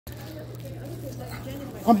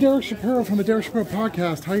I'm Derek Shapiro from the Derek Shapiro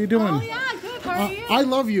podcast. How you doing? Oh yeah, good. How are you? I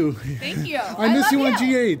love you. Thank you. I miss you on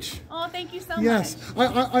GH. Oh, thank you so much. Yes.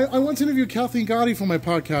 I once interviewed Kathleen Gati for my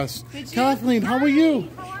podcast. Did you? Kathleen, how are you?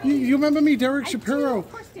 You remember me, Derek Shapiro?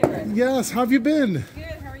 Of course, Derek. Yes. How have you been? Good.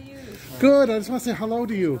 How are you? Good. I just want to say hello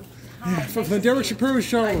to you. From the Derek Shapiro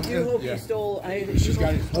show. I do hope you stole. She's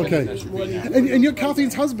got it. Okay. And you're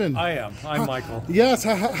Kathleen's husband. I am. I'm Michael. Yes.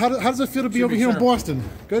 How does it feel to be over here in Boston?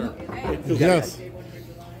 Good? Yes.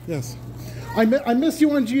 Yes. I miss you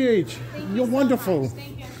on GH. You're wonderful.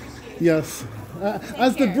 Thank you. Yes.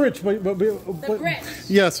 As the Brit, but Brit.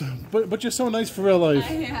 yes, but you're so nice for real life.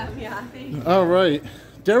 I am. Yeah. Thank you. All right.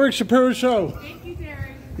 Derek Shapiro show. Thank you,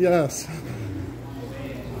 Derek. Yes.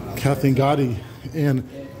 Kathleen Gati and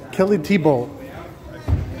Kelly Thiebaud.